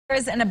There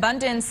is an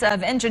abundance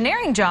of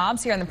engineering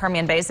jobs here in the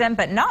Permian Basin,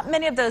 but not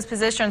many of those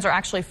positions are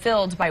actually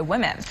filled by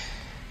women.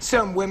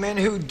 Some women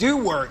who do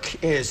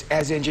work as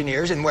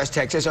engineers in West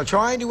Texas are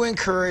trying to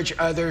encourage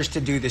others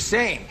to do the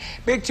same.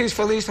 Big 2's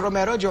Feliz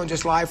Romero joins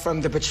us live from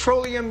the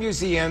Petroleum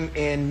Museum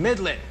in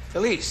Midland.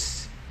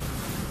 Feliz.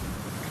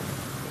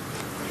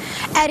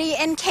 Eddie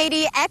and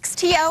Katie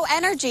XTO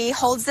Energy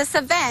holds this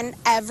event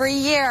every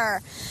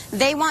year.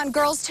 They want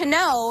girls to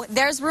know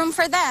there's room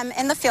for them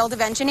in the field of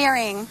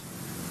engineering.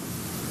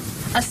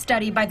 A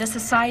study by the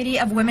Society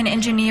of Women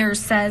Engineers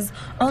says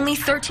only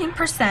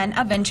 13%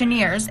 of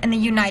engineers in the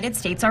United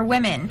States are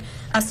women,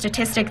 a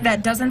statistic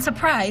that doesn't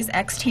surprise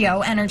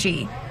XTO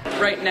Energy.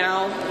 Right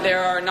now,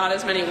 there are not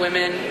as many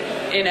women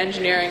in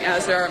engineering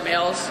as there are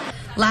males.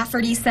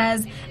 Lafferty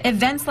says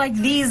events like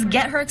these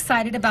get her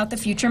excited about the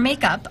future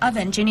makeup of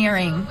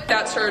engineering.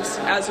 That serves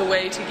as a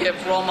way to give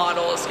role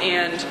models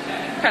and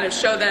kind of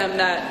show them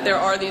that there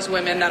are these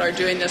women that are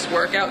doing this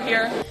work out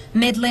here.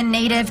 Midland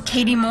native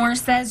Katie Moore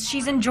says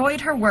she's enjoyed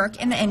her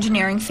work in the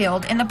engineering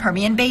field in the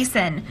Permian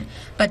Basin,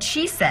 but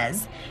she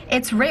says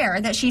it's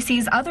rare that she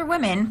sees other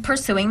women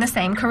pursuing the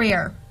same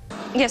career.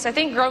 Yes, I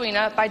think growing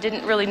up I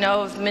didn't really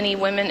know of many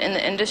women in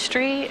the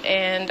industry,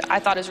 and I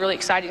thought it was really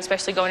exciting,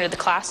 especially going to the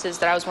classes,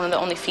 that I was one of the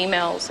only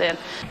females. And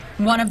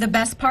one of the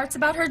best parts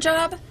about her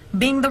job,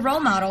 being the role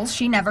models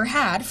she never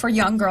had for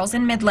young girls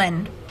in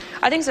Midland.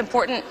 I think it's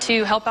important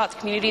to help out the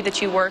community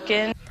that you work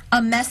in.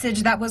 A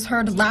message that was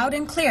heard loud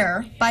and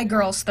clear by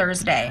Girls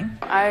Thursday.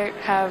 I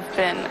have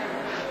been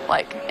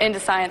into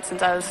science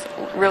since I was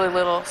really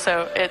little,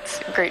 so it's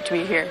great to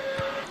be here.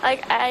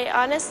 I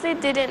honestly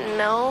didn't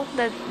know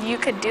that you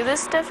could do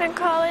this stuff in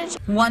college.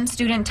 One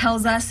student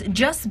tells us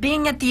just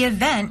being at the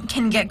event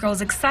can get girls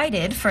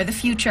excited for the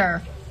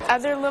future.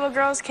 Other little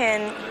girls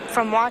can,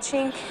 from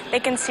watching, they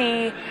can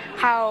see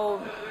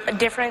how a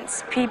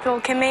difference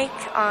people can make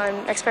on,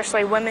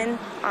 especially women,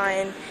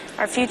 on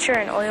our future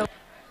in oil.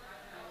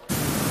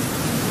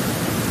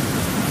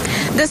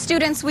 The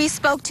students we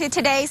spoke to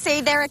today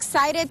say they're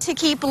excited to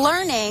keep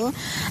learning,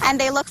 and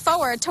they look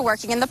forward to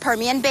working in the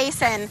Permian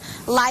Basin.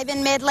 Live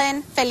in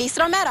Midland, Feliz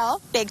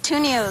Romero, Big 2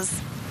 News.